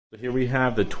Here we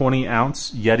have the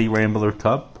 20-ounce YETI Rambler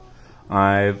cup.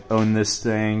 I've owned this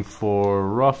thing for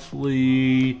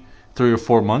roughly 3 or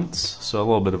 4 months, so a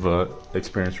little bit of a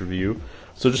experience review.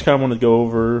 So just kind of want to go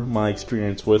over my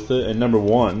experience with it. And number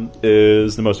one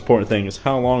is the most important thing is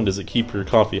how long does it keep your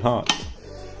coffee hot?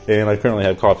 And I currently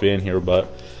have coffee in here, but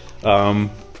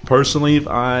personally,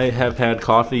 I have had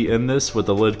coffee in this with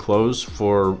the lid closed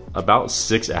for about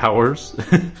 6 hours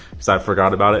because I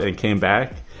forgot about it and came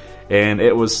back. And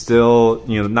it was still,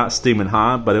 not steaming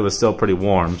hot, but it was still pretty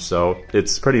warm. So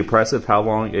it's pretty impressive how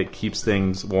long it keeps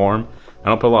things warm. I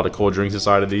don't put a lot of cold drinks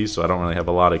inside of these, so I don't really have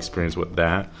a lot of experience with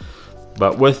that.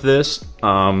 But with this,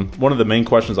 one of the main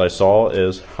questions I saw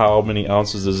is how many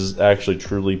ounces does this actually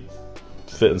truly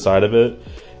fit inside of it?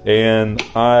 And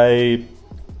I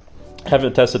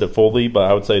haven't tested it fully,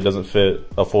 but I would say it doesn't fit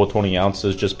a full 20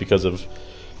 ounces just because of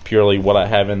purely what I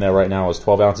have in there right now is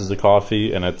 12 ounces of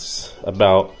coffee, and it's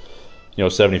about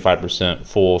 75%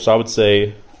 full. So I would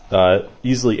say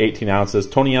easily 18 ounces.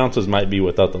 20 ounces might be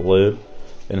without the lid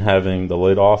and having the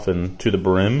lid off and to the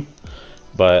brim,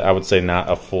 but I would say not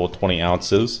a full 20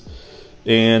 ounces.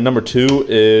 And number two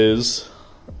is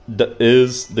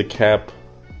the cap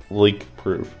leak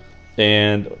proof?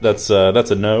 And that's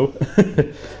a no.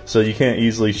 So you can't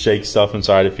easily shake stuff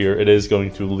inside of here. It is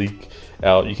going to leak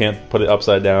out. You can't put it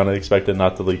upside down and expect it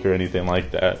not to leak or anything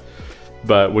like that.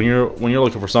 But when you're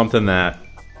looking for something that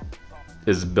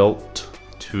is built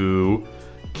to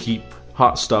keep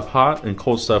hot stuff hot and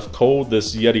cold stuff cold,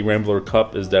 this YETI Rambler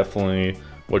cup is definitely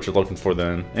what you're looking for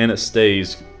then. And it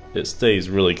stays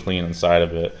really clean inside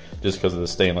of it just because of the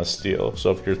stainless steel. So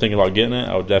if you're thinking about getting it,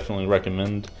 I would definitely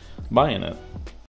recommend buying it.